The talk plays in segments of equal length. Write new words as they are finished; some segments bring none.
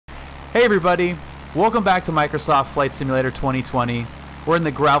Hey everybody, welcome back to Microsoft Flight Simulator 2020. We're in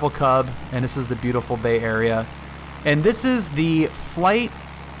the Gravel Cub, and this is the beautiful Bay Area. And this is the flight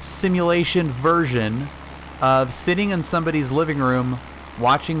simulation version of sitting in somebody's living room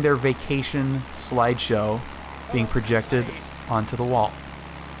watching their vacation slideshow being projected onto the wall.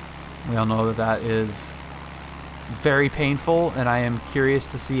 We all know that that is very painful, and I am curious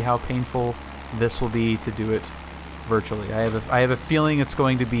to see how painful this will be to do it virtually. I have a feeling it's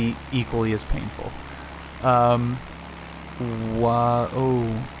going to be equally as painful. Oh,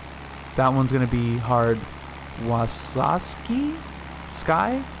 that one's going to be hard. Wasaski?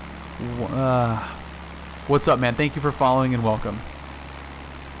 Sky? What's up, man? Thank you for following and welcome.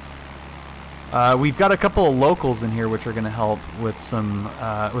 We've got a couple of locals in here which are going to help with some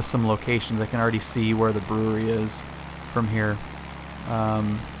locations. I can already see where the brewery is from here.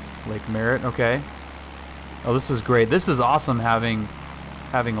 Lake Merritt, okay. Oh, this is great. This is awesome having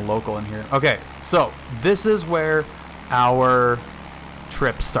a local in here. Okay, so this is where our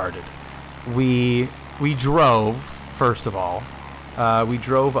trip started. We drove, first of all. We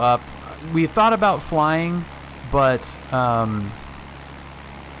drove up. We thought about flying, but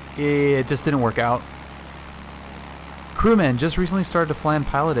it just didn't work out. Crewman just recently started to fly on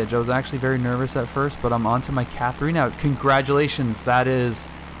Pilot Edge. I was actually very nervous at first, but I'm on to my Cat 3 now. Congratulations. That is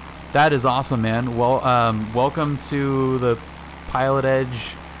awesome, man. Well, welcome to the Pilot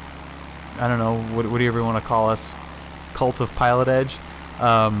Edge. I don't know, what do you ever want to call us? Cult of Pilot Edge.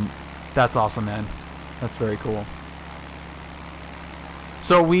 That's awesome, man. That's very cool.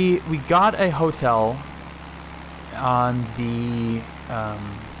 So we got a hotel on the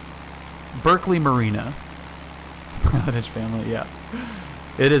Berkley Marina. Pilot Edge family, yeah.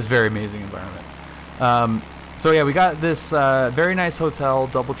 It is a very amazing environment. So yeah, we got this very nice hotel,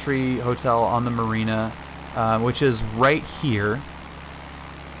 DoubleTree Hotel on the marina, which is right here,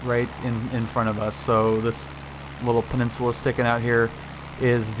 right in front of us. So this little peninsula sticking out here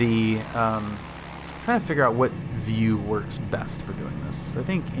is the trying to figure out what view works best for doing this. I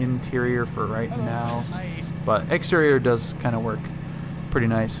think interior for right now, but exterior does kind of work pretty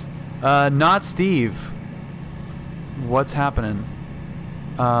nice. Not Steve. What's happening?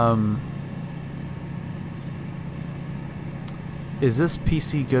 Is this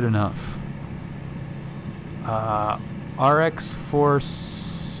PC good enough? RX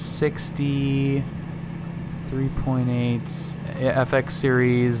 460 3.8 FX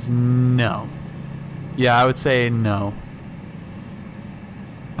series, no. Yeah, I would say no.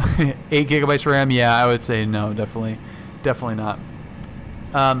 8 gigabytes RAM, yeah, I would say no, definitely not.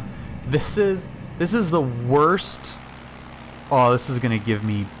 This is the worst. Oh, this is gonna give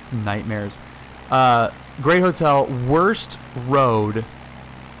me nightmares. Great hotel, worst road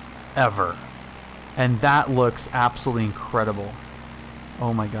ever, and that looks absolutely incredible.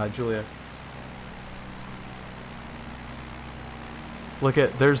 Oh my God, Julia, look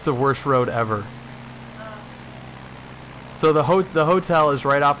at, there's the worst road ever. So the hotel is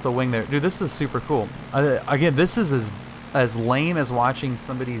right off the wing there, dude. This is super cool. Again, this is as lame as watching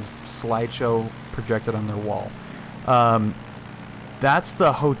somebody's slideshow projected on their wall. That's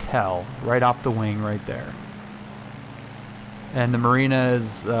the hotel right off the wing right there. And the marina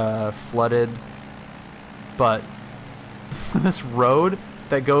is flooded. But this road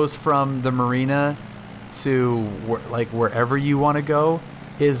that goes from the marina to wherever you want to go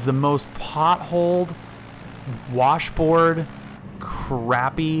is the most potholed, washboard,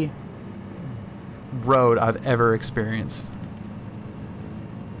 crappy road I've ever experienced.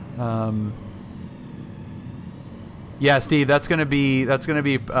 Yeah, Steve, that's gonna be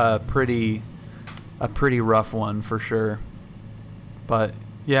a pretty rough one for sure. But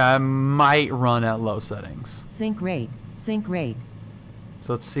yeah, I might run at low settings. Sync rate. So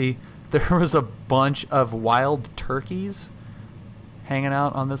let's see. There was a bunch of wild turkeys hanging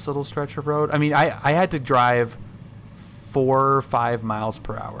out on this little stretch of road. I mean, I had to drive 4 or 5 miles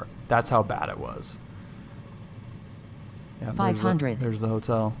per hour. That's how bad it was. Yeah, 500. There's the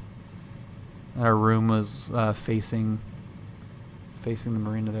hotel. And our room was facing the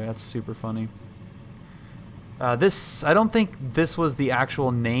marina there. That's super funny. I don't think this was the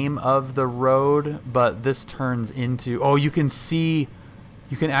actual name of the road, but this turns into, oh, you can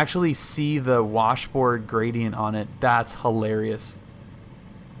actually see the washboard gradient on it. That's hilarious.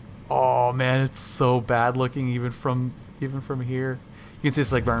 Oh man, it's so bad looking even from here. You can see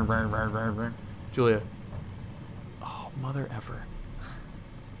it's like burn, burn, burn, burn, burn. Julia. Oh, mother effer.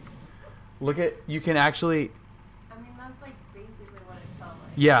 Look at, you can actually... I mean, that's like basically what it felt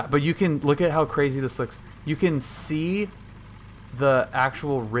like. Yeah, but you can, look at how crazy this looks. You can see the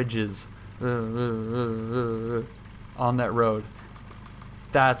actual ridges on that road.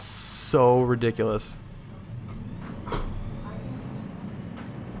 That's so ridiculous.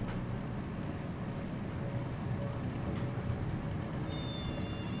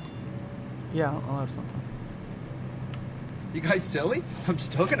 Yeah, I'll have something. You guys silly? I'm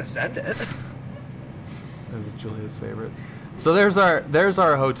still gonna send it. This is Julia's favorite. So there's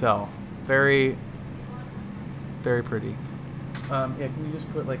our hotel. Very, very pretty. Yeah, can you just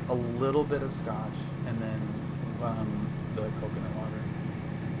put like a little bit of scotch and then the coconut water?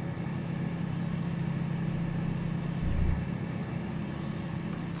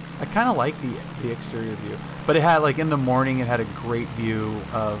 I kind of like the exterior view, but it had like in the morning it had a great view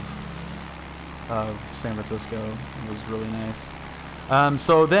of San Francisco. It was really nice.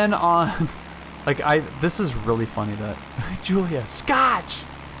 So then on, like this is really funny that Julia scotch.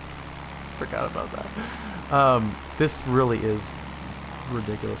 Forgot about that. This really is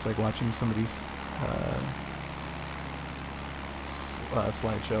ridiculous. Like watching somebody's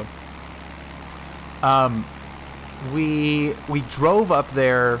slideshow. We drove up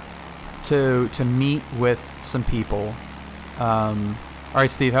there to meet with some people. All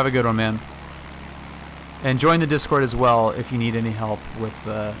right, Steve, have a good one, man. And join the Discord as well if you need any help with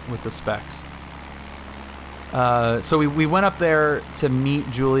the specs. So we went up there to meet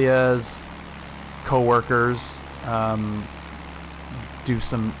Julia's coworkers, do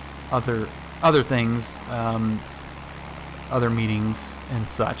some other things, other meetings and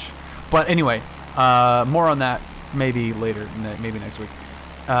such. But anyway, more on that maybe later, maybe next week.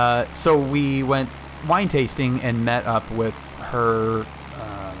 So we went wine tasting and met up with her,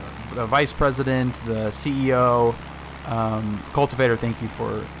 the vice president, the CEO, cultivator. Thank you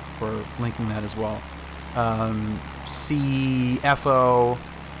for linking that as well. CFO,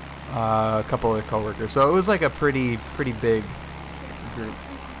 a couple of coworkers. So it was like a pretty big group.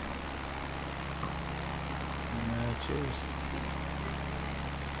 Cheers.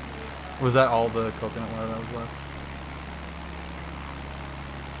 Was that all the coconut water that was left?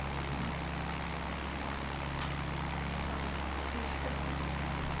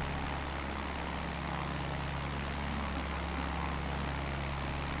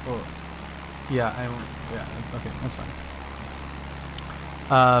 Well, yeah, yeah, okay, that's fine.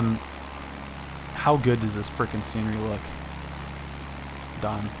 How good does this freaking scenery look?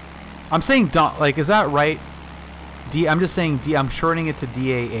 Don. I'm saying Don, like, is that right? I'm just saying D, I'm shortening it to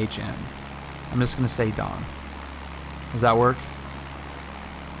D-A-H-N. I'm just going to say Don. Does that work?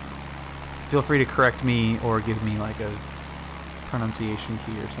 Feel free to correct me or give me like a pronunciation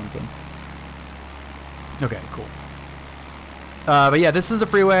key or something. Okay, cool. But yeah, this is the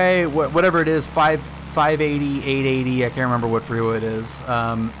freeway, whatever it is, 580, 880, I can't remember what freeway it is.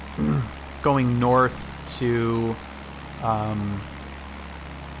 Going north to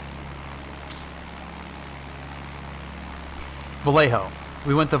Vallejo.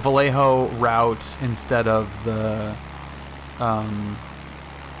 We went the Vallejo route instead of the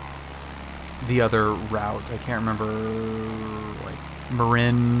other route. I can't remember, like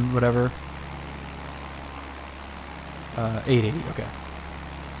Marin, whatever. 880, okay.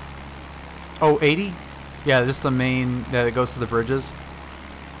 Oh, 80? Yeah, just the main that goes to the bridges.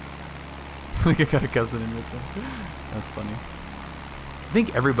 I think I got a cousin in with them. That's funny. I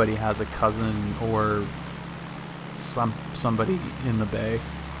think everybody has a cousin or somebody in the Bay.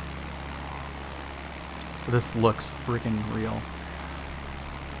 This looks freaking real.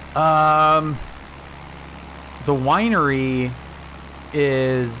 The winery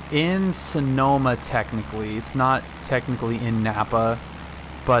is in Sonoma technically. It's not technically in Napa,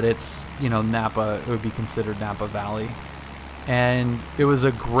 but it's, you know, Napa, it would be considered Napa Valley. And it was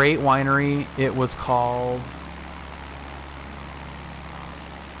a great winery. It was called...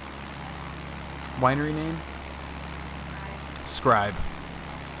 Winery name? Scribe.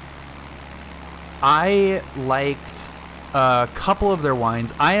 I liked a couple of their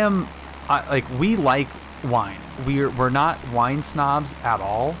wines. We like wine. We're not wine snobs at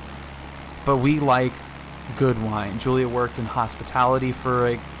all, but we like good wine. Julia worked in hospitality for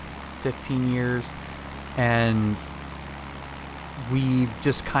like 15 years, and we've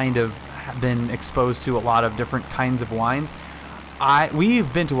just kind of been exposed to a lot of different kinds of wines.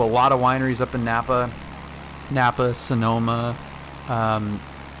 We've been to a lot of wineries up in Napa, Sonoma.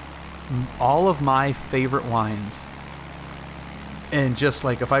 All of my favorite wines, and just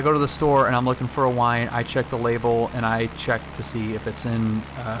like if I go to the store and I'm looking for a wine, I check the label and I check to see if it's in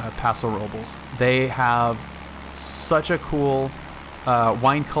Paso Robles. They have such a cool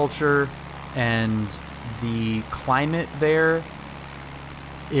wine culture, and the climate there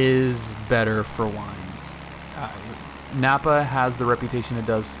is better for wines. Napa has the reputation it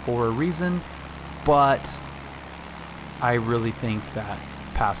does for a reason, but I really think that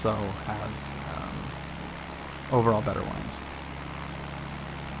Paso has overall better wines.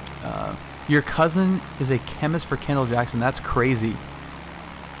 Your cousin is a chemist for Kendall Jackson. That's crazy.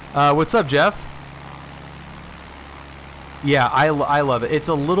 What's up, Jeff? Yeah, I love it. It's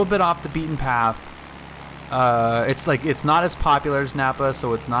a little bit off the beaten path. It's not as popular as Napa,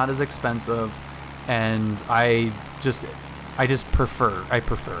 so it's not as expensive, and I just prefer it.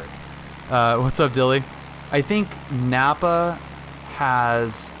 What's up, Dilly? I think Napa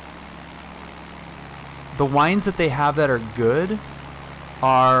has the wines that they have that are good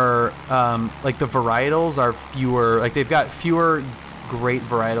are like the varietals are fewer. Like they've got fewer great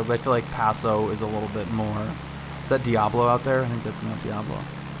varietals. I feel like Paso is a little bit more. Is that Diablo out there? I think that's Mount Diablo.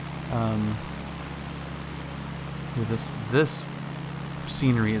 This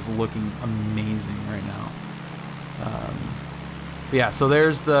scenery is looking amazing right now. Yeah, so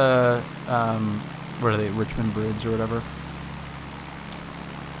there's the what are they, Richmond Bridge or whatever.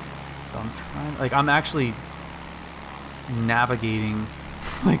 So I'm actually navigating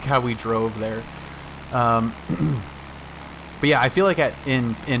like how we drove there. But yeah, I feel like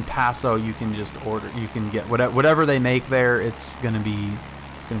in Paso you can just order, you can get whatever they make there. It's gonna be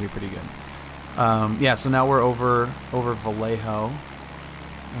pretty good. Yeah, so now we're over Vallejo,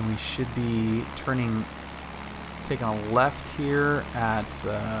 and we should be taking a left here at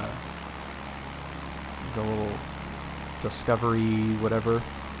the little Discovery whatever.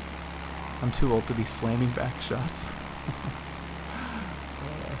 I'm too old to be slamming back shots.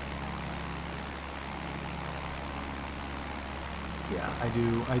 Yeah,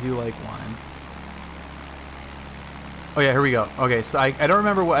 I do like wine. Oh yeah, here we go. Okay, so I don't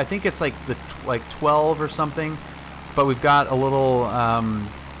remember what, I think it's like 12 or something, but we've got a little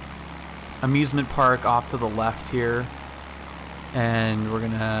amusement park off to the left here, and we're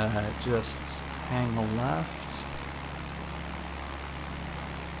gonna just hang a left.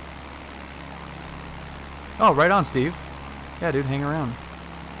 Oh, right on, Steve. Yeah, dude, hang around.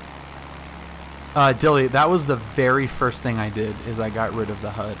 Dilly, that was the very first thing I did, is I got rid of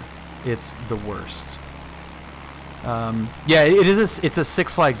the HUD. It's the worst. Yeah, it's a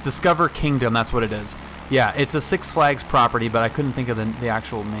Six Flags Discover Kingdom. That's what it is. Yeah, it's a Six Flags property, but I couldn't think of the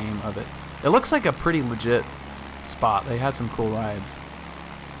actual name of it. It looks like a pretty legit spot. They had some cool rides.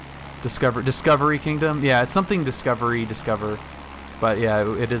 Discovery Kingdom. Yeah, it's something Discover. But yeah,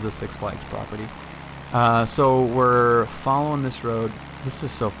 it is a Six Flags property. So we're following this road. This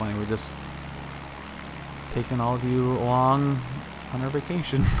is so funny. We're just taking all of you along on our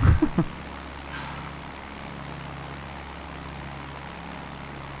vacation.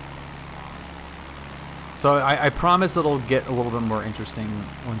 So I promise it'll get a little bit more interesting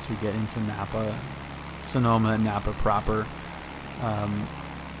once we get into Napa, Sonoma, and Napa proper.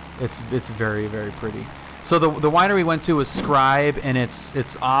 It's very, very pretty. So the winery we went to was Scribe, and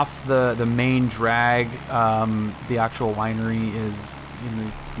it's off the main drag. The actual winery is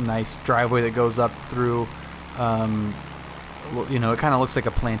in a nice driveway that goes up through. You know, it kind of looks like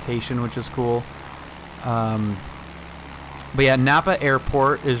a plantation, which is cool. But yeah, Napa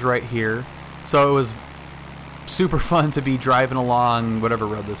Airport is right here. So it was super fun to be driving along whatever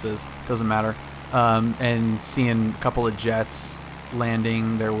road this is, doesn't matter, and seeing a couple of jets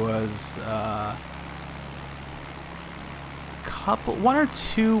landing. There was one or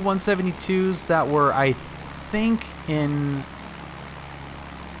two 172s that were, I think, in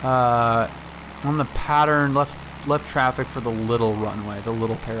on the pattern left traffic for the little runway, the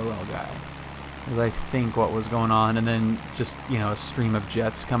little parallel guy, is I think what was going on. And then just, you know, a stream of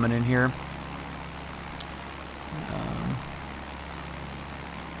jets coming in here.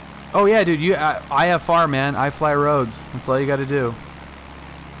 Oh yeah, dude, IFR, man, I fly roads. That's all you got to do.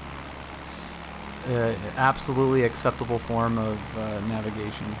 It's absolutely acceptable form of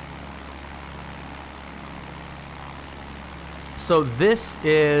navigation. So this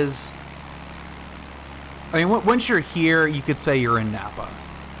is, I mean, once you're here, you could say you're in Napa.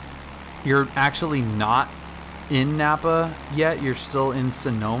 You're actually not in Napa yet. You're still in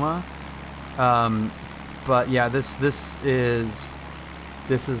Sonoma. But yeah, this is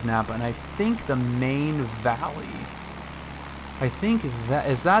Napa, and I think the main valley. I think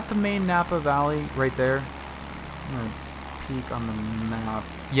is that the main Napa Valley right there. I'm gonna peek on the map.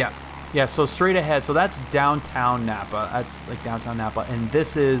 Yeah. So straight ahead. So that's downtown Napa. That's like downtown Napa, and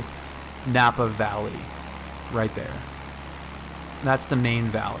this is Napa Valley, right there. That's the main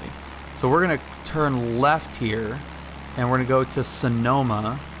valley. So we're gonna turn left here, and we're gonna go to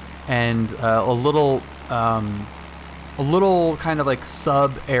Sonoma, and a little kind of like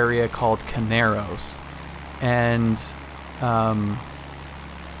sub area called Caneros. And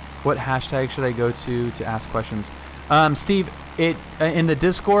what hashtag should I go to ask questions? Steve, it in the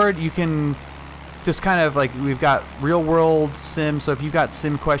Discord, you can just kind of like, we've got real world sim. So if you've got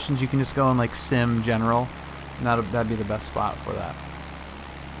sim questions, you can just go in like sim general, and that'd be the best spot for that,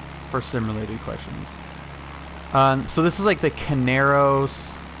 for sim related questions. So this is like the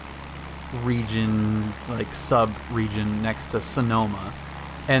Caneros region, like sub region next to Sonoma,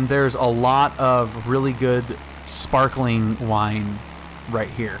 and there's a lot of really good sparkling wine right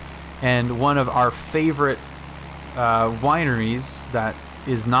here. And one of our favorite wineries that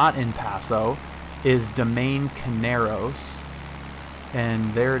is not in Paso is Domaine Caneros,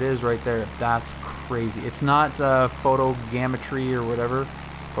 and there it is right there. That's crazy. It's not photogrammetry or whatever,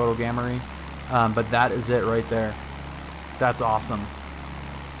 photogrammetry, but that is it right there. That's awesome.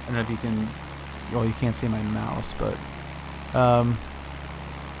 I don't know if you can, well, you can't see my mouse, but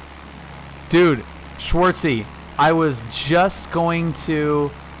dude, Schwartzy, I was just going to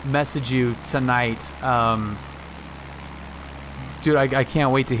message you tonight. Dude, I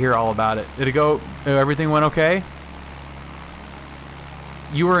can't wait to hear all about it. Did it go, everything went okay?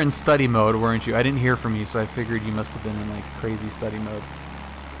 You were in study mode, weren't you? I didn't hear from you, so I figured you must have been in like crazy study mode.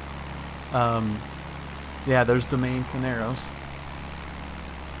 Yeah, there's Domaine Caneros.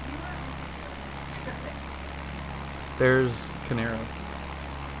 There's Canero.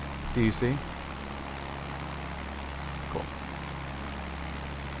 Do you see? Cool.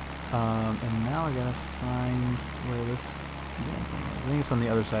 And now I gotta find where this... I think it's on the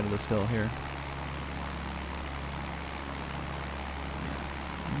other side of this hill here. It's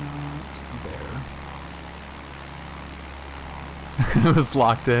not there. It was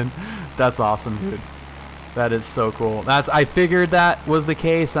locked in. That's awesome, dude. That is so cool. I figured that was the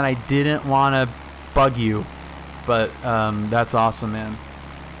case, and I didn't want to bug you. But that's awesome, man.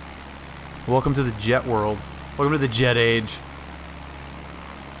 Welcome to the jet world. Welcome to the jet age.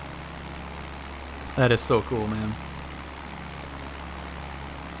 That is so cool, man.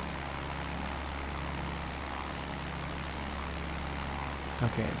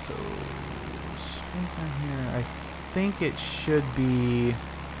 Okay, so straight down here. I think it should be...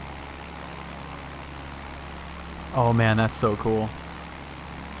 Oh man, that's so cool.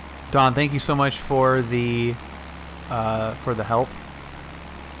 Don, thank you so much for the help.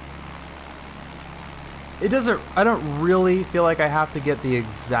 It doesn't... I don't really feel like I have to get the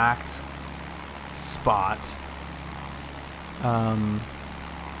exact spot.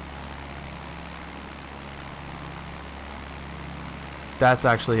 That's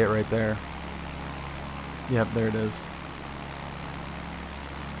actually it right there. Yep, there it is.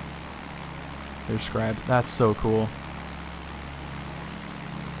 There's scribe. That's so cool.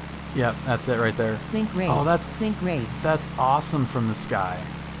 Yep, that's it right there. Sync rate. Oh, that's sync rate. That's awesome from the sky.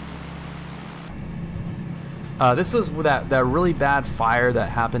 This was that really bad fire that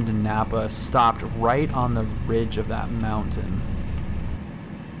happened in Napa. Stopped right on the ridge of that mountain.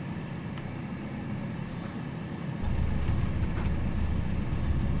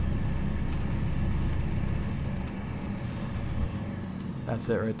 That's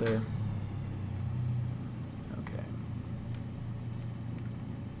it right there. Okay.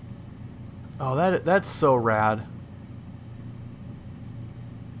 Oh, that's so rad.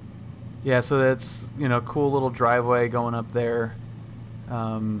 Yeah, so that's, you know, cool little driveway going up there.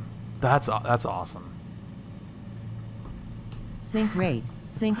 That's awesome. Sync rate.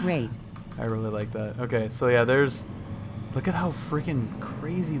 Sync rate. I really like that. Okay, so yeah, there's... Look at how freaking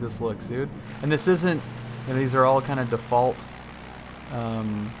crazy this looks, dude. And this isn't... You know, these are all kind of default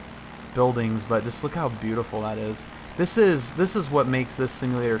buildings, but just look how beautiful that is. This is what makes this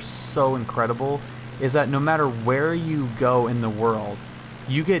simulator so incredible, is that no matter where you go in the world,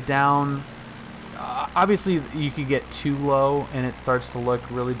 you get down... obviously, you could get too low and it starts to look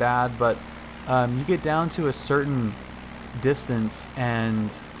really bad, but you get down to a certain distance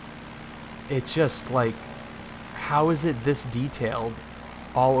and it's just like, how is it this detailed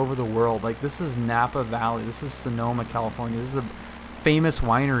all over the world? Like, this is Napa Valley, this is Sonoma, California, this is a famous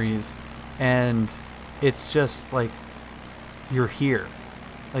wineries, and it's just like you're here,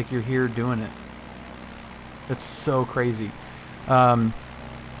 like you're here doing it. It's so crazy.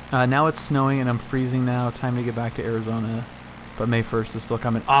 Now it's snowing and I'm freezing now. Time to get back to Arizona, but May 1st is still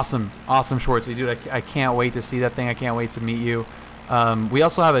coming. Awesome, awesome, Schwartzy, dude. I can't wait to see that thing. I can't wait to meet you. We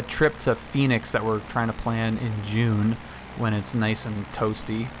also have a trip to Phoenix that we're trying to plan in June when it's nice and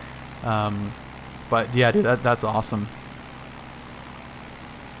toasty. But yeah, dude, that's awesome.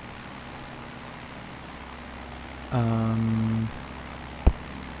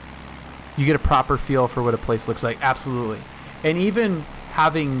 You get a proper feel for what a place looks like. Absolutely. And even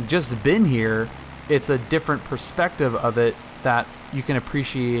having just been here, it's a different perspective of it that you can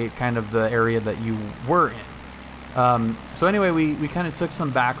appreciate kind of the area that you were in. So anyway, we kind of took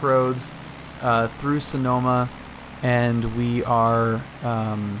some back roads through Sonoma, and we are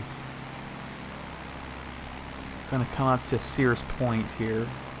going to come up to Sears Point here,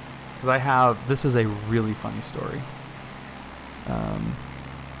 because this is a really funny story.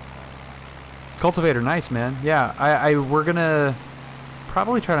 Cultivator, nice, man. Yeah, we're going to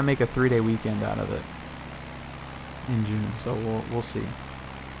probably try to make a 3-day weekend out of it in June, so we'll see.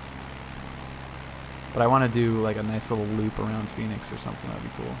 But I want to do like a nice little loop around Phoenix or something. That'd be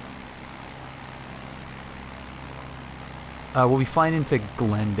cool. We'll be flying into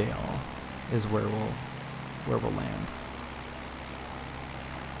Glendale, is where we'll land.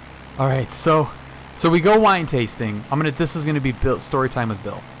 All right, so we go wine tasting. This is gonna be story time with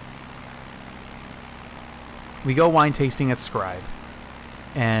Bill. We go wine tasting at Scribe,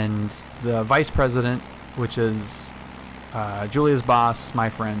 and the vice president, which is Julia's boss, my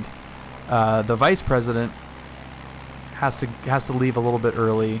friend. The vice president has to leave a little bit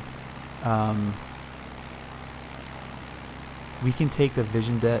early. We can take the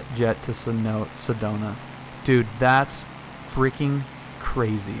Vision jet to Sedona. Dude, that's freaking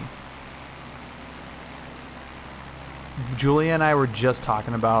crazy. Julia and I were just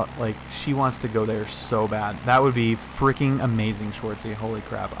talking about, like, she wants to go there so bad. That would be freaking amazing, Schwartzy. Holy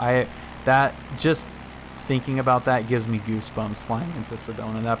crap. Just thinking about that gives me goosebumps flying into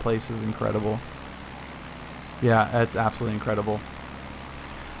Sedona. That place is incredible. Yeah, that's absolutely incredible.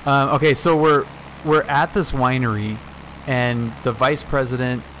 Okay, so we're at this winery, and the vice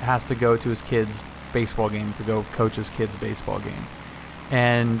president has to go to his kid's baseball game to go coach his kid's baseball game,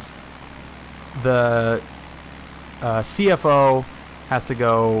 and the CFO has to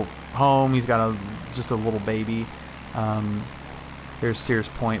go home. He's got just a little baby. Here's Sears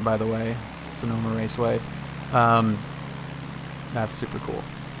Point, by the way, Sonoma Raceway. That's super cool.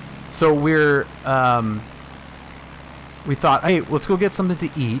 So we thought, hey, let's go get something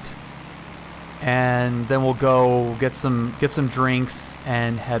to eat, and then we'll go get some drinks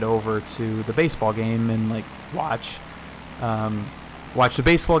and head over to the baseball game and like watch the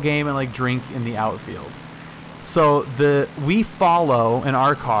baseball game and like drink in the outfield. So we follow in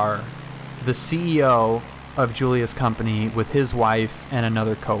our car the CEO of Julia's company with his wife and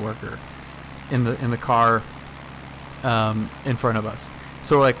another coworker in the car in front of us.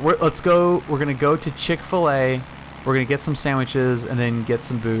 So we're like, we're gonna go to Chick-fil-A, we're gonna get some sandwiches and then get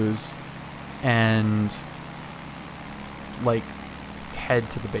some booze and like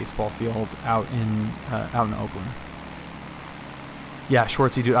head to the baseball field out in Oakland. Yeah,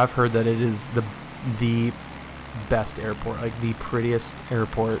 Schwartzy, dude, I've heard that it is the best airport, like the prettiest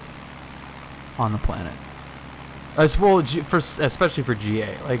airport on the planet. As well, especially for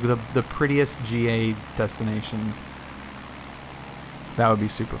GA, like the prettiest GA destination. That would be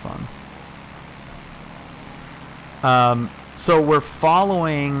super fun. So we're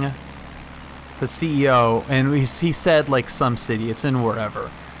following the CEO, and he said like some city. It's in wherever,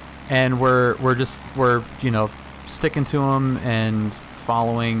 and we're sticking to him and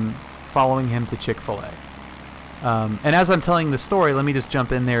following him to Chick-fil-A. And as I'm telling the story, let me just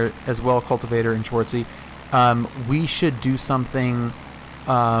jump in there as well, Cultivator and Schwartzy. We should do something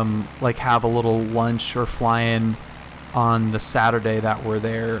like have a little lunch or fly in on the Saturday that we're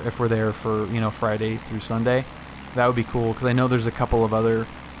there, if we're there for Friday through Sunday. That would be cool, because I know there's a couple of other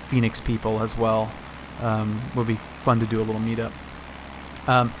Phoenix people as well. Would be fun to do a little meetup.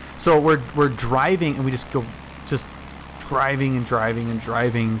 So we're driving, and we just go driving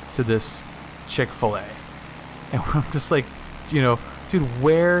to this Chick-fil-A, and we're just like, dude,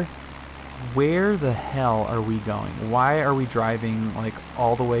 where the hell are we going? Why are we driving like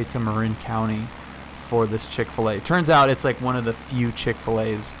all the way to Marin County for this Chick-fil-A? It turns out it's like one of the few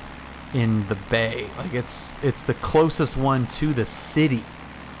Chick-fil-A's in the Bay. Like it's the closest one to the city,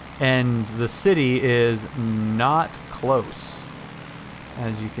 and the city is not close,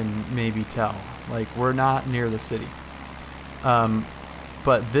 as you can maybe tell. Like, we're not near the city.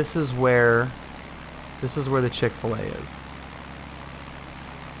 But this is where the Chick-fil-A is.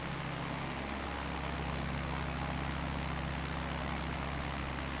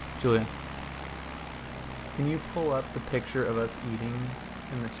 Julian, can you pull up the picture of us eating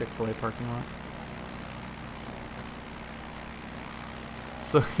in the Chick-fil-A parking lot?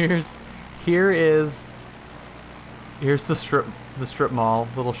 So here's the strip mall,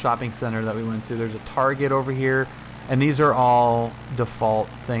 little shopping center that we went to. There's a Target over here, and these are all default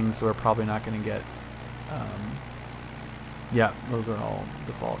things, so we're probably not going to get. Yeah, those are all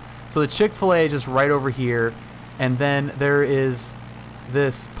default. So the Chick-fil-A is just right over here, and then there is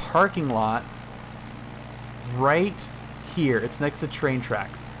this parking lot right here. It's next to train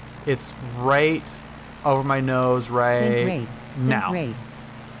tracks. It's right over my nose right Sync rate. Sync now. rate.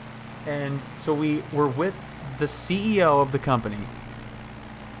 And so we were with the CEO of the company,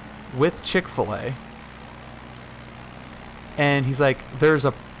 with Chick-fil-A, and he's like,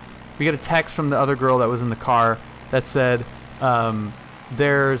 we get a text from the other girl that was in the car that said,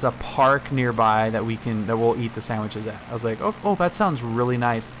 there's a park nearby that we'll eat the sandwiches at. I was like, oh, that sounds really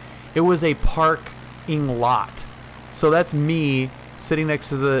nice. It was a parking lot. So that's me sitting next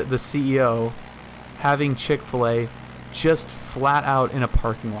to the CEO having Chick-fil-A just flat out in a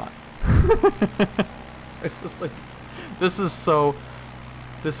parking lot. It's just like, this is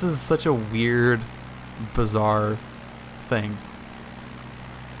such a weird, bizarre thing.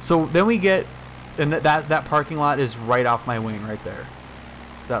 So then we get, and that parking lot is right off my wing right there.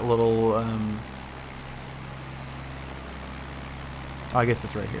 It's that little, I guess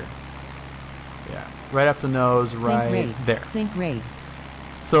it's right here. Yeah, right off the nose, Sync right rate. there. Sync rate.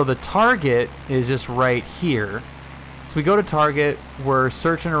 So the Target is just right here. So we go to Target. We're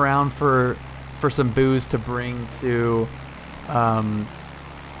searching around for some booze to bring to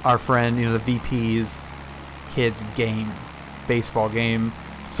our friend, the VP's kids' game, baseball game,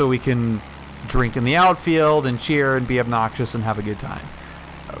 so we can drink in the outfield and cheer and be obnoxious and have a good time,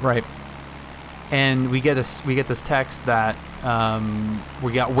 right? And we get this text that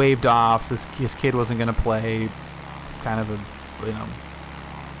we got waved off. His kid wasn't going to play. Kind of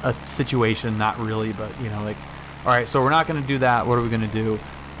a situation, not really, but like, all right, so we're not going to do that. What are we going to do?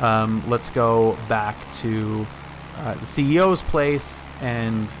 Let's go back to the CEO's place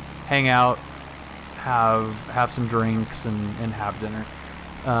and hang out, have some drinks and have dinner.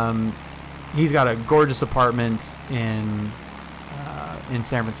 He's got a gorgeous apartment in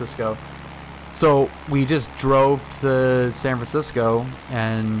San Francisco. So we just drove to San Francisco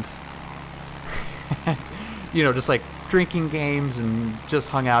and just like drinking games and just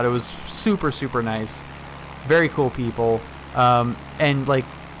hung out. It was super, super nice. Very cool people. And like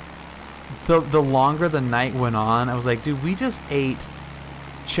the longer the night went on, I was like, dude, we just ate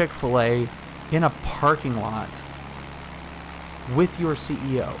Chick-fil-A in a parking lot with your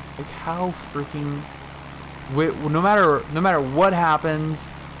CEO. Like, how freaking, no matter what happens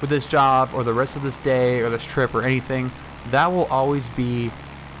with this job or the rest of this day or this trip or anything, that will always be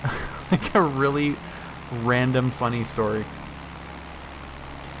like a really random funny story.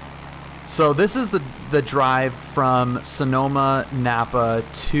 So this is the drive from Sonoma, Napa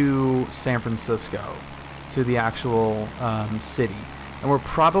to San Francisco, to the actual city. And we're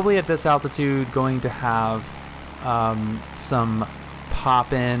probably at this altitude going to have some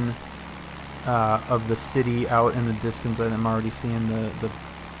pop-in of the city out in the distance. And I'm already seeing the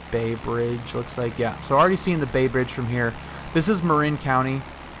Bay Bridge, looks like. Yeah, so already seeing the Bay Bridge from here. This is Marin County.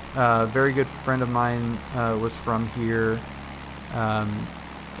 Very good friend of mine was from here.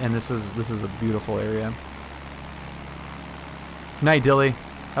 And this is a beautiful area. Night, Dilly.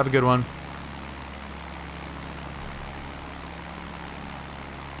 Have a good one.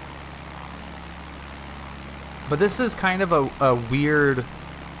 But this is kind of a weird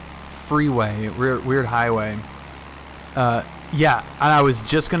freeway, weird highway. Yeah, and I was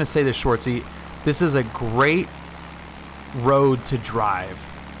just gonna say this, Schwartzy. This is a great road to drive,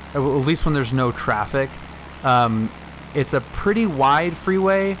 at least when there's no traffic. It's a pretty wide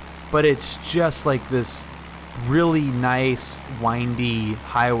freeway, but it's just like this really nice, windy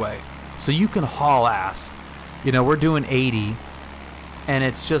highway. So you can haul ass. We're doing 80, and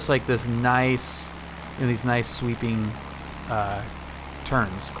it's just like this nice, these nice sweeping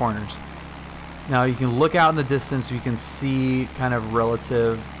turns, corners. Now you can look out in the distance, you can see kind of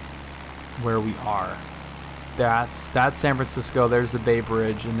relative where we are. That's San Francisco, there's the Bay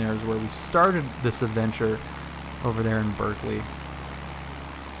Bridge, and there's where we started this adventure over there in Berkley.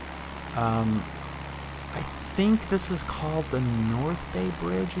 I think this is called the North Bay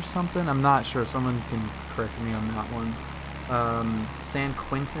Bridge or something. I'm not sure. Someone can correct me on that one. San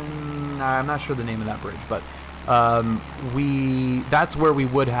Quentin. I'm not sure the name of that bridge, but that's where we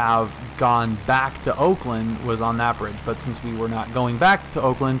would have gone back to Oakland, was on that bridge. But since we were not going back to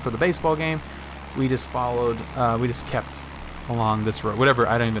Oakland for the baseball game, we just followed. We just kept along this road. Whatever.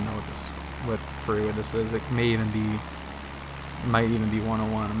 I don't even know what freeway this is. It might even be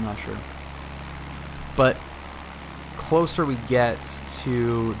 101. I'm not sure. But closer we get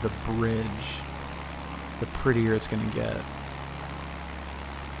to the bridge, the prettier it's going to get.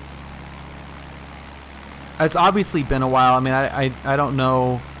 It's obviously been a while. I mean, I don't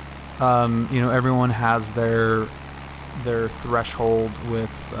know. Everyone has their threshold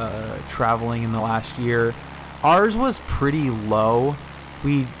with traveling in the last year. Ours was pretty low.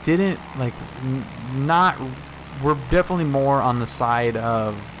 We didn't we're definitely more on the side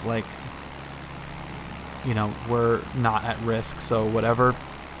of like you know, we're not at risk, so whatever.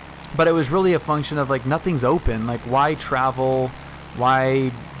 But it was really a function of like nothing's open. Like why travel?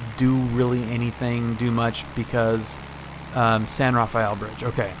 Why do really anything? Do much? Because San Rafael Bridge.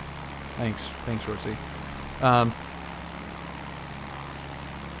 Okay, thanks, Rosie.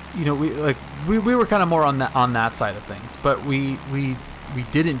 You know, we were kind of more on that side of things, but we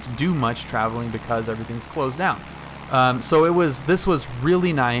didn't do much traveling because everything's closed down. So this was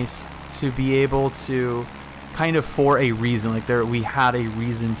really nice to be able to kind of for a reason, like we had a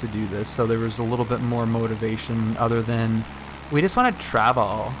reason to do this, so there was a little bit more motivation other than we just want to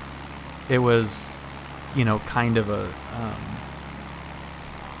travel. It was, you know, kind of a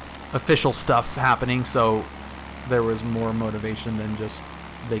official stuff happening, so there was more motivation than just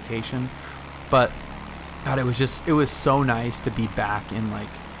vacation. But God, it was so nice to be back in like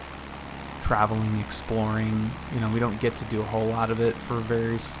traveling, exploring. You know, we don't get to do a whole lot of it for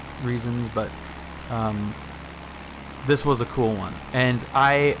various reasons, but this was a cool one. And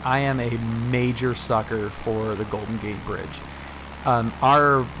I am a major sucker for the Golden Gate Bridge.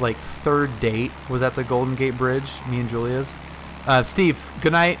 Our like third date was at the Golden Gate Bridge, me and Julia's. Steve,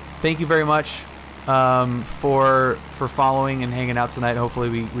 good night. Thank you very much for following and hanging out tonight.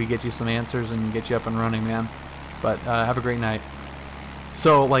 Hopefully we get you some answers and get you up and running, man. But have a great night.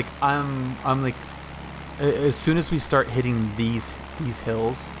 So like I'm like, as soon as we start hitting these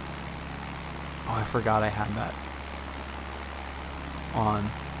hills. Oh, I forgot I had that on.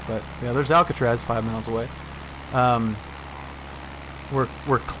 But yeah, there's Alcatraz 5 miles away.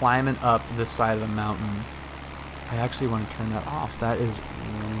 We're climbing up this side of the mountain. I actually want to turn that off. That is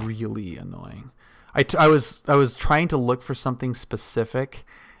really annoying. I was trying to look for something specific,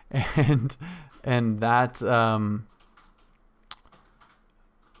 and that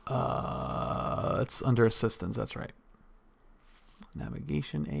it's under assistance. That's right.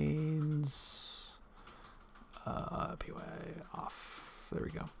 Navigation aids. PY off. There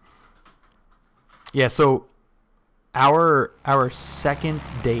we go. Yeah. So our second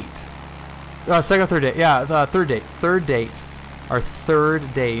date. Second or third date. Yeah, third date. Third date. Our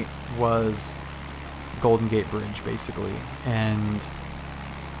third date was Golden Gate Bridge, basically. And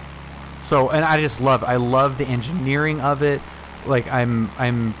so, and I just love the engineering of it. Like I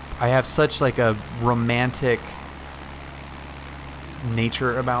have such like a romantic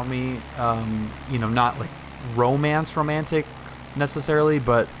nature about me. You know, not like romantic necessarily,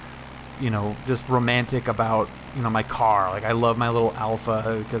 but you know, just romantic about, you know, my car. Like I love my little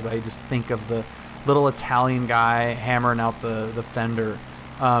Alpha because I just think of the little Italian guy hammering out the fender.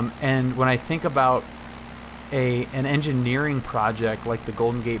 And when I think about an engineering project like the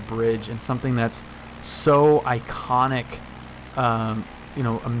Golden Gate Bridge and something that's so iconic, you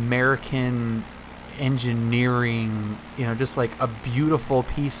know, American engineering, you know, just like a beautiful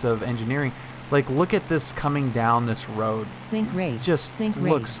piece of engineering. Like look at this coming down this road. Sync rate. Just Sync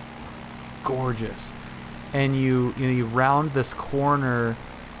looks rate. Gorgeous. And you round this corner,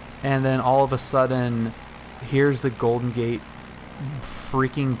 and then all of a sudden here's the Golden Gate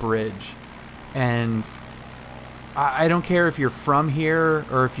freaking Bridge. And I don't care if you're from here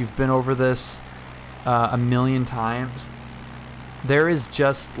or if you've been over this a million times. There is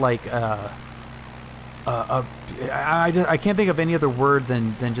just like I can't think of any other word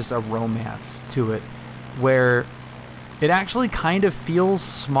than just a romance to it, where it actually kind of feels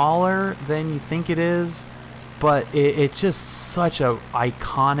smaller than you think it is, but it's just such a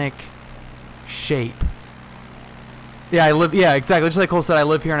iconic shape. Yeah, exactly. Just like Cole said, I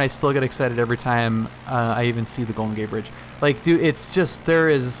live here and I still get excited every time I even see the Golden Gate Bridge. Like, dude, it's just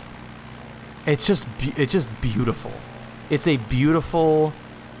beautiful. It's a beautiful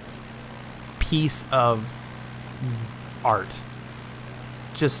piece of art.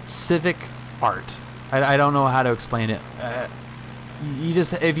 Just civic art. I don't know how to explain it. You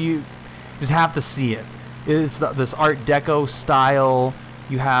just have to see it. It's this Art Deco style.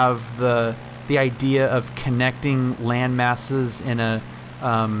 You have the idea of connecting land masses in a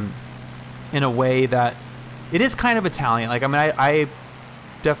way that it is kind of Italian. Like, I mean, I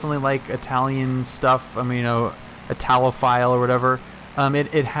definitely like Italian stuff. I mean, you know, Italophile or whatever.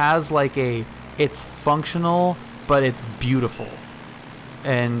 It has like it's functional, but it's beautiful.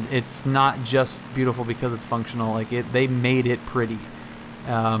 And it's not just beautiful because it's functional. Like they made it pretty,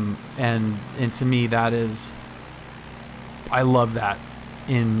 and to me that is, I love that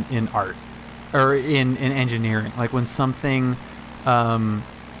in art or in engineering. Like when something, you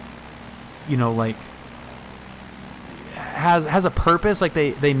know, like has a purpose. Like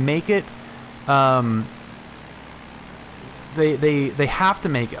they make it. They have to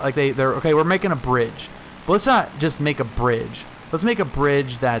make it. Like they're okay. We're making a bridge, but let's not just make a bridge. let's make a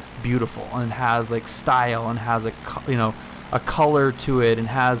bridge that's beautiful and has like style and has a a color to it and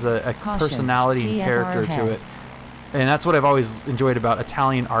has a personality and character to it. And that's what I've always enjoyed about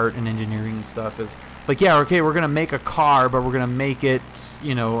Italian art and engineering and stuff is like, yeah, okay, we're gonna make a car, but we're gonna make it,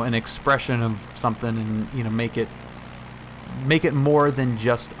 an expression of something, and make it more than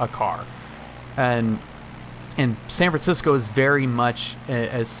just a car. And San Francisco is very much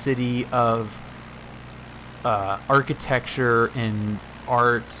a city of architecture and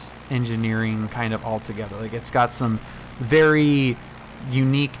art, engineering, kind of all together. Like it's got some very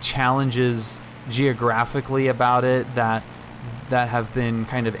unique challenges geographically about it that have been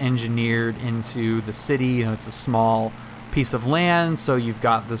kind of engineered into the city. It's a small piece of land, so you've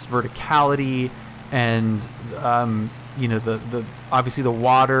got this verticality and the obviously the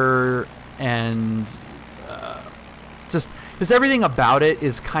water and just everything about it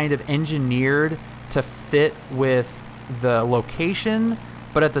is kind of engineered to fit with the location,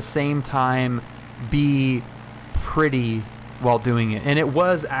 but at the same time be pretty while doing it. And it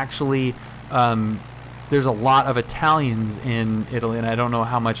was actually there's a lot of Italians in Italy, and I don't know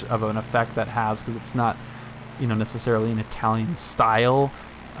how much of an effect that has because it's not necessarily an Italian style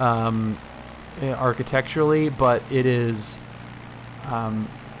architecturally, but it is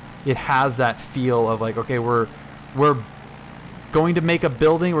it has that feel of like, okay, we're going to make a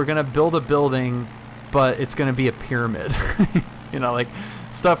building, we're going to build a building, but it's going to be a pyramid. Like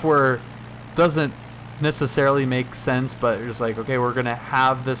stuff where doesn't necessarily make sense, but it's like, okay, we're going to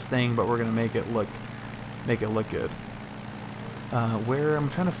have this thing, but we're going to make it look good. Where I'm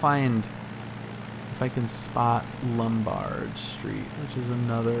trying to find if I can spot Lombard Street, which is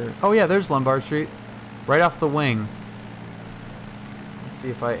another. Oh yeah, there's Lombard Street, right off the wing. Let's see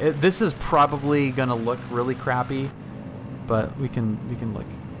if this is probably gonna look really crappy, but we can look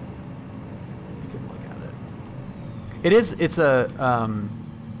at it. It's a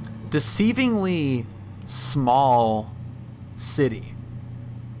deceivingly small city.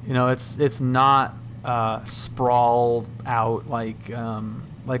 It's not sprawled out like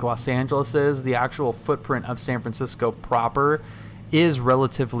Los Angeles is. The actual footprint of San Francisco proper is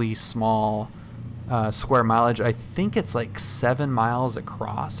relatively small. Square mileage, I think it's like 7 miles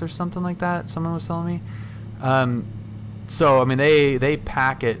across or something like that. Someone was telling me. So I mean, they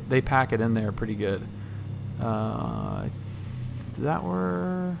pack it in there pretty good. That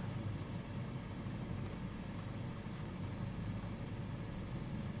were.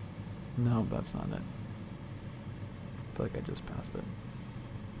 No, that's not it. I feel like I just passed it.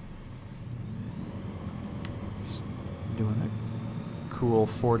 Just doing a cool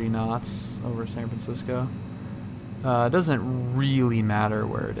 40 knots over San Francisco. It doesn't really matter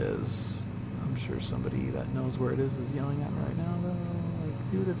where it is. I'm sure somebody that knows where it is yelling at me right now, though.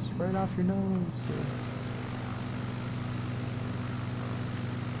 Like, dude, it's right off your nose.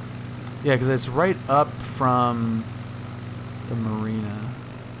 Yeah, because it's right up from the marina.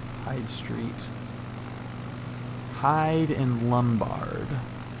 Hyde Street. Hyde and Lombard.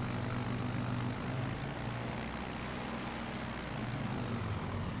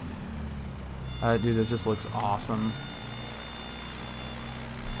 Dude, it just looks awesome.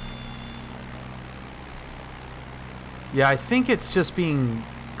 Yeah, I think it's just being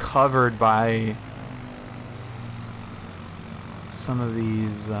covered by some of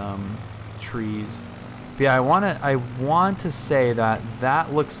these trees. But yeah, I want to say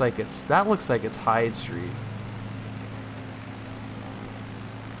that looks like it's Hyde Street.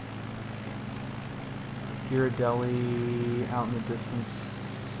 Ghirardelli out in the distance.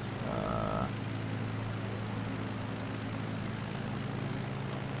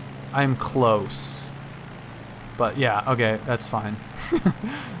 I'm close. But yeah, okay, that's fine.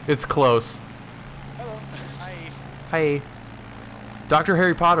 It's close. Hello. Hi. Hi. Dr.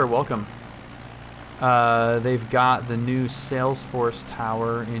 Harry Potter, welcome. They've got the new Salesforce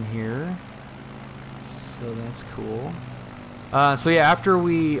Tower in here. So that's cool. So yeah, after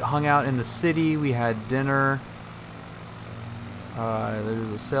we hung out in the city, we had dinner. There's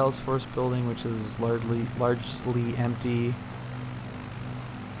a Salesforce building, which is largely empty.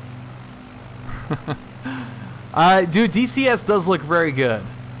 Dude, DCS does look very good.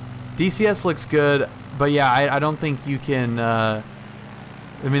 DCS looks good, but yeah, I don't think you can. I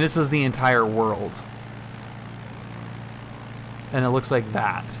mean, this is the entire world, and it looks like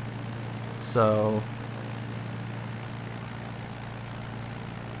that. So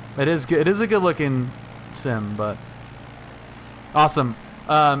it is good. It is a good-looking sim, but awesome.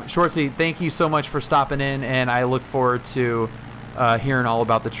 Schwartzy, thank you so much for stopping in, and I look forward to hearing all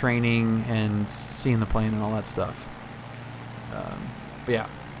about the training and seeing the plane and all that stuff. But yeah,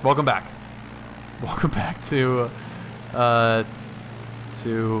 welcome back. Welcome back to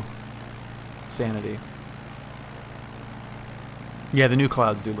to sanity. Yeah, the new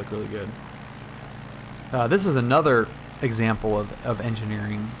clouds do look really good. This is another example of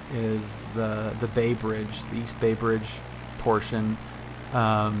engineering, is the Bay Bridge, the East Bay Bridge portion.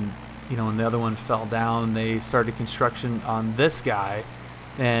 You know, when the other one fell down, they started construction on this guy,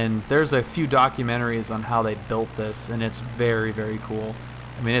 and there's a few documentaries on how they built this, and it's very, very cool.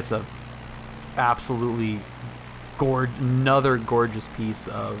 I mean, it's a absolutely another gorgeous piece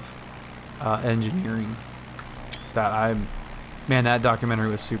of engineering that man, that documentary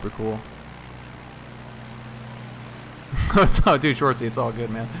was super cool. Oh, dude, Shortsy, it's all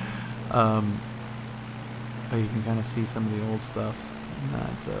good, man. Oh, you can kind of see some of the old stuff in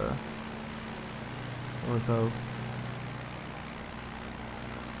that ortho.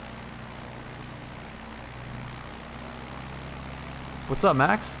 What's up,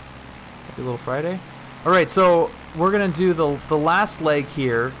 Max? Happy little Friday. All right, so we're gonna do the last leg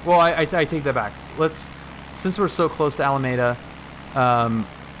here. Well, I take that back. Since we're so close to Alameda,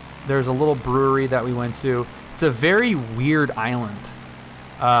 there's a little brewery that we went to. It's a very weird island.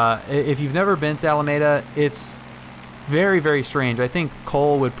 If you've never been to Alameda, it's very, very strange. I think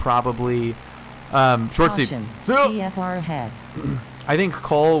Cole would probably Caution. TFR ahead. I think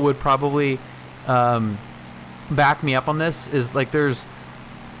Cole would probably back me up on this. Is like there's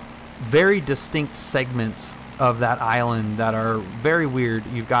very distinct segments of that island that are very weird.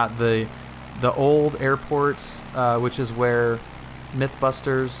 You've got the old airport, which is where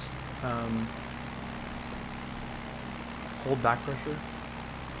Mythbusters hold back pressure.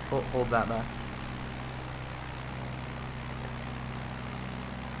 Hold that back.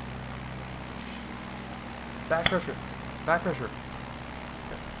 Back pressure. Back pressure.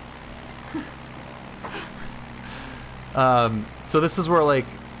 So this is where like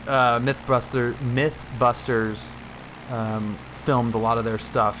Mythbusters filmed a lot of their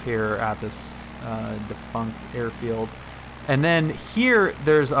stuff here at this defunct airfield. And then here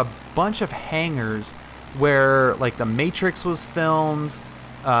there's a bunch of hangars where like the Matrix was filmed.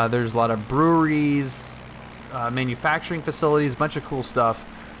 There's a lot of breweries, manufacturing facilities, a bunch of cool stuff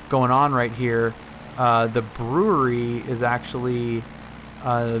going on right here. The brewery is actually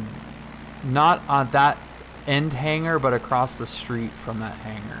not on that end hangar, but across the street from that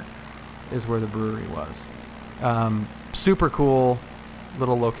hangar is where the brewery was. Super cool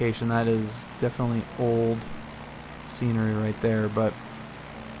little location. That is definitely old scenery right there, but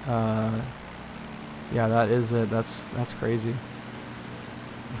yeah, that is it. That's crazy.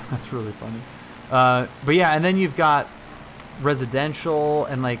 That's really funny. But yeah, and then you've got residential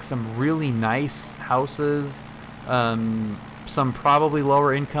and like some really nice houses, some probably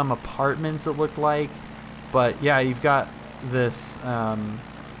lower income apartments it looked like, but yeah, you've got this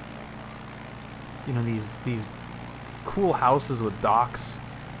you know, these cool houses with docks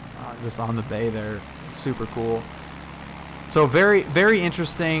just on the bay there. Super cool. So very, very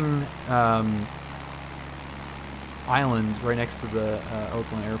interesting island right next to the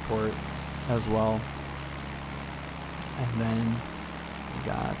Oakland airport as well. And then we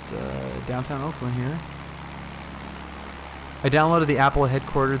got downtown Oakland here. I downloaded the Apple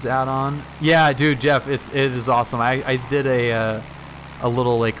headquarters add-on. Yeah, dude, Jeff, it is awesome. I did a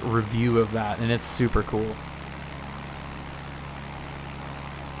little like review of that, and it's super cool.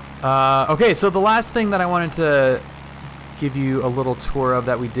 Okay, so the last thing that I wanted to give you a little tour of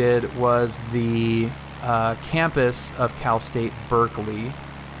that we did was the campus of Cal State Berkeley.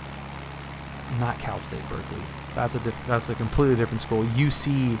 Not Cal State Berkeley. That's a completely different school.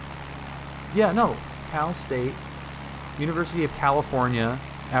 UC. Yeah, no, Cal State, University of California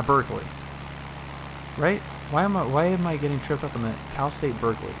at Berkeley. Right? Why am I getting tripped up on that? Cal State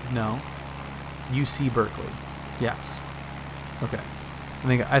Berkeley. No. UC Berkeley. Yes. Okay.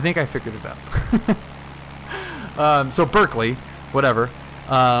 I think I figured it out. So Berkeley, whatever.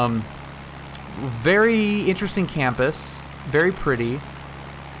 Very interesting campus. Very pretty.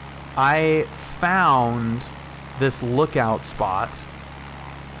 I found this lookout spot,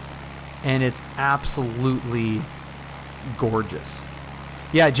 and it's absolutely gorgeous.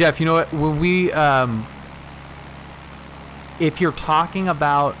 Yeah, Jeff, you know what? When we, if you're talking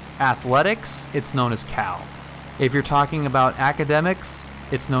about athletics, it's known as Cal. If you're talking about academics,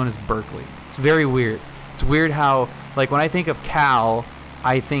 it's known as Berkeley. It's very weird. It's weird how, like, when I think of Cal,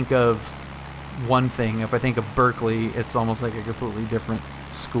 I think of one thing. If I think of Berkeley, it's almost like a completely different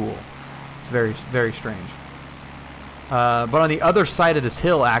school. It's very, very strange. But on the other side of this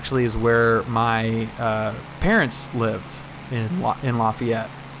hill, actually, is where my parents lived in Lafayette.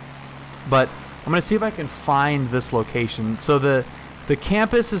 But I'm going to see if I can find this location. So the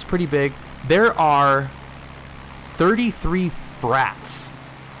campus is pretty big. There are 33 frats.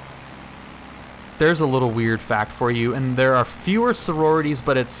 There's a little weird fact for you, and there are fewer sororities,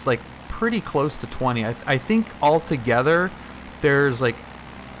 but it's like pretty close to 20. I think altogether there's like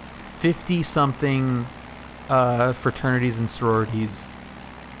 50 something fraternities and sororities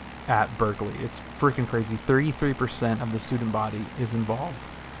at Berkeley. It's freaking crazy. 33% of the student body is involved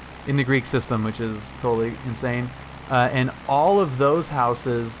in the Greek system, which is totally insane. And all of those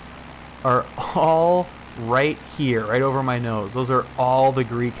houses are all right here, right over my nose. Those are all the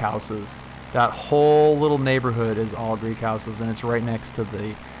Greek houses. That whole little neighborhood is all Greek houses, and it's right next to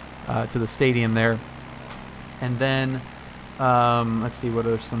the stadium there. And then, let's see, what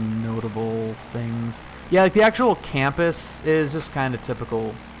are some notable things? Yeah, like the actual campus is just kind of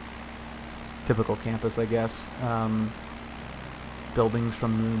typical campus, I guess. Buildings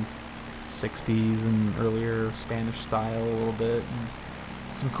from the 60s and earlier Spanish style a little bit. And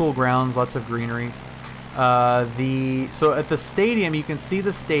some cool grounds, lots of greenery. So at the stadium, you can see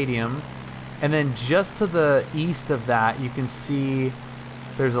the stadium. And then just to the east of that, you can see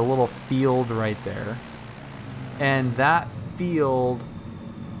there's a little field right there. And that field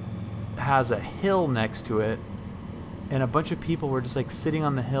has a hill next to it. And a bunch of people were just like sitting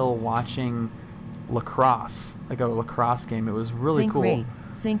on the hill watching lacrosse, like a lacrosse game. It was really cool.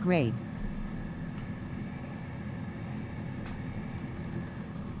 Sync rate.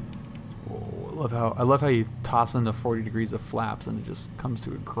 Whoa, I love how you toss into 40 degrees of flaps and it just comes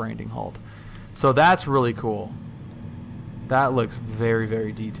to a grinding halt. So that's really cool. That looks very,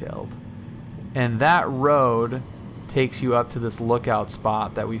 very detailed. And that road takes you up to this lookout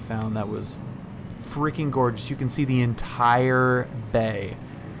spot that we found that was freaking gorgeous. You can see the entire bay.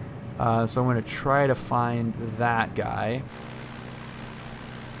 So I'm going to try to find that guy.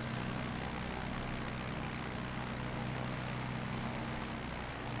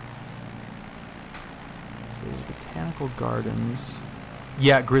 So there's Botanical Gardens.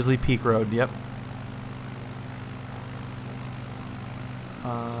 Yeah, Grizzly Peak Road, yep.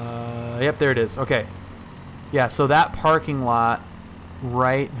 Yep, there it is. Okay. Yeah, so that parking lot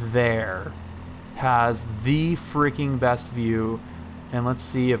right there has the freaking best view. And let's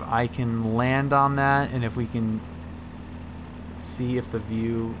see if I can land on that and if we can see if the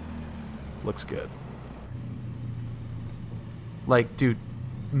view looks good. Like, dude,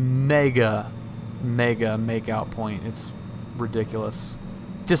 mega make-out point. It's ridiculous.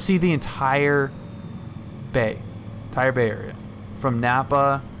 Just see the entire Bay Area. From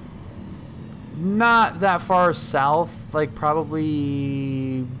Napa, not that far south, like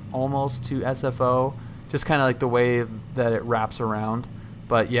probably almost to SFO. Just kind of like the way that it wraps around.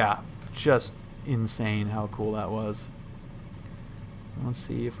 But yeah, just insane how cool that was. Let's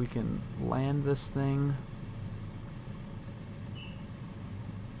see if we can land this thing.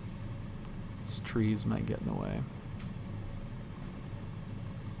 These trees might get in the way.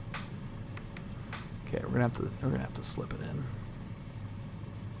 Okay, we're gonna have to slip it in.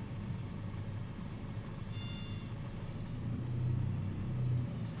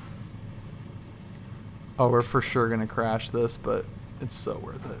 Oh, we're for sure gonna crash this, but it's so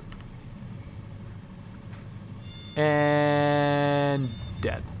worth it. And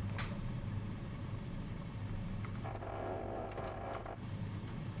dead.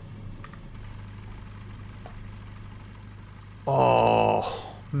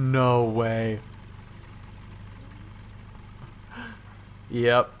 Oh, no way.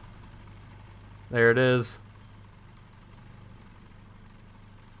 Yep. There it is.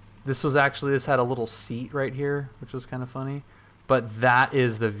 This had a little seat right here, which was kind of funny. But that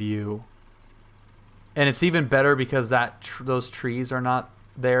is the view. And it's even better because those trees are not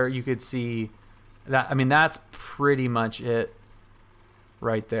there. You could see that. I mean, that's pretty much it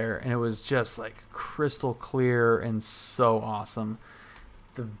right there. And it was just like crystal clear and so awesome.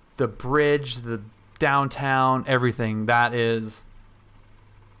 The bridge, the downtown, everything. That is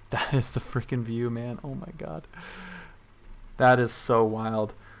the freaking view, man. Oh my God. That is so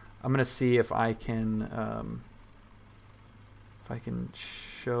wild. I'm gonna see if I can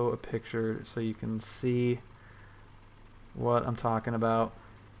show a picture so you can see what I'm talking about.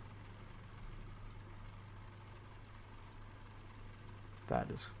 That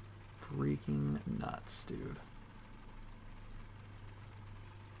is freaking nuts, dude.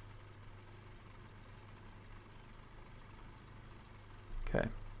 Okay, I'm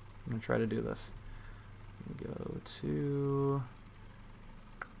gonna try to do this. Go to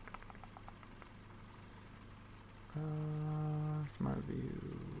Smart View.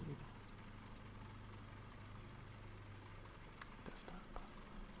 Desktop.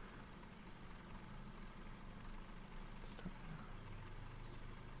 Start now.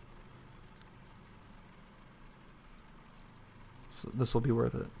 This will be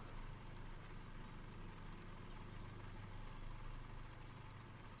worth it.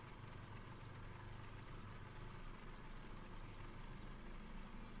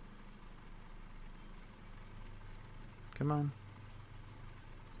 Come on.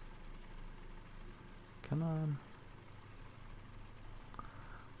 Come on.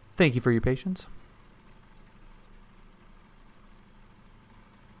 Thank you for your patience.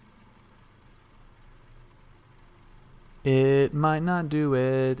 It might not do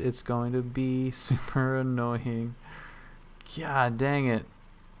it. It's going to be super annoying. God dang it.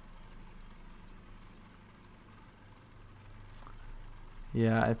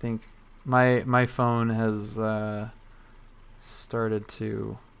 Yeah, I think my phone has started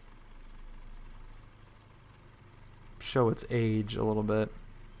to show its age a little bit.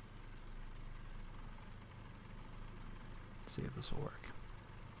 Let's see if this will work.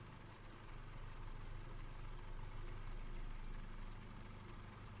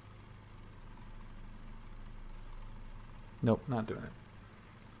 Nope, not doing it.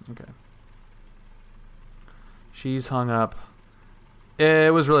 Okay. She's hung up.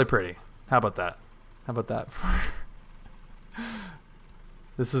 It was really pretty. How about that? How about that?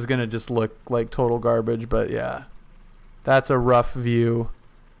 This is gonna just look like total garbage, but yeah. That's a rough view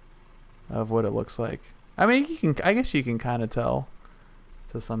of what it looks like. I mean, I guess you can kind of tell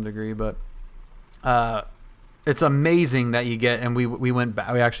to some degree, but it's amazing that you get. And we went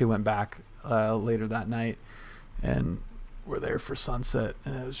back. We actually went back later that night, and we're there for sunset,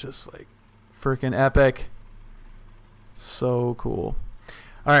 and it was just like freaking epic. So cool.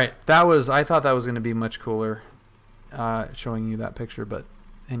 All right, I thought that was going to be much cooler, showing you that picture, but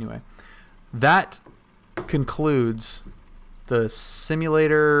anyway, that concludes the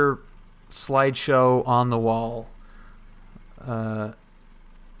simulator slideshow on the wall.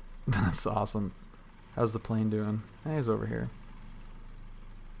 That's awesome. How's the plane doing? Hey, he's over here.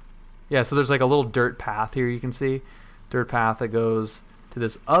 Yeah, so there's like a little dirt path here, you can see. Dirt path that goes to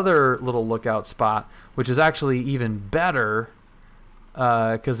this other little lookout spot, which is actually even better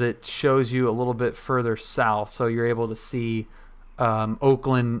because it shows you a little bit further south, so you're able to see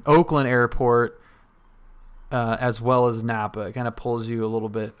Oakland Airport as well as Napa. It kind of pulls you a little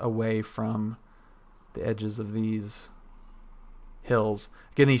bit away from the edges of these hills.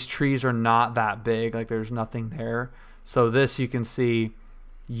 Again, these trees are not that big, like there's nothing there. So this, you can see,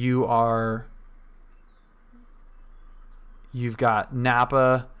 you've got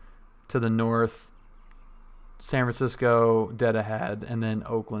Napa to the north, San Francisco dead ahead, and then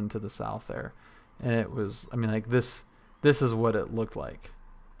Oakland to the south there. And it was, I mean, like this is what it looked like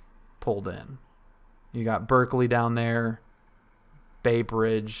pulled in. You got Berkley down there, Bay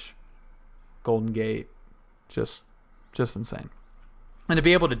Bridge, Golden Gate, just insane. And to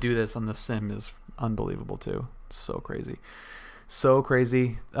be able to do this on the sim is unbelievable too. It's so crazy. So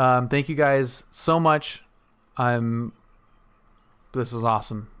crazy. Thank you guys so much. This is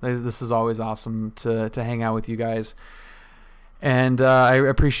awesome. This is always awesome to hang out with you guys. And I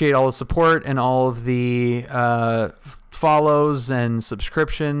appreciate all the support and all of the follows and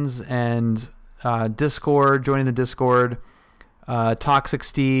subscriptions and Discord, joining the Discord. Toxic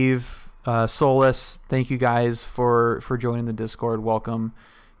Steve, Solus, thank you guys for joining the Discord. Welcome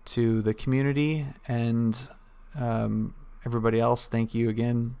to the community. And everybody else, thank you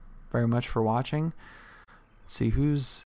again very much for watching. Let's see who's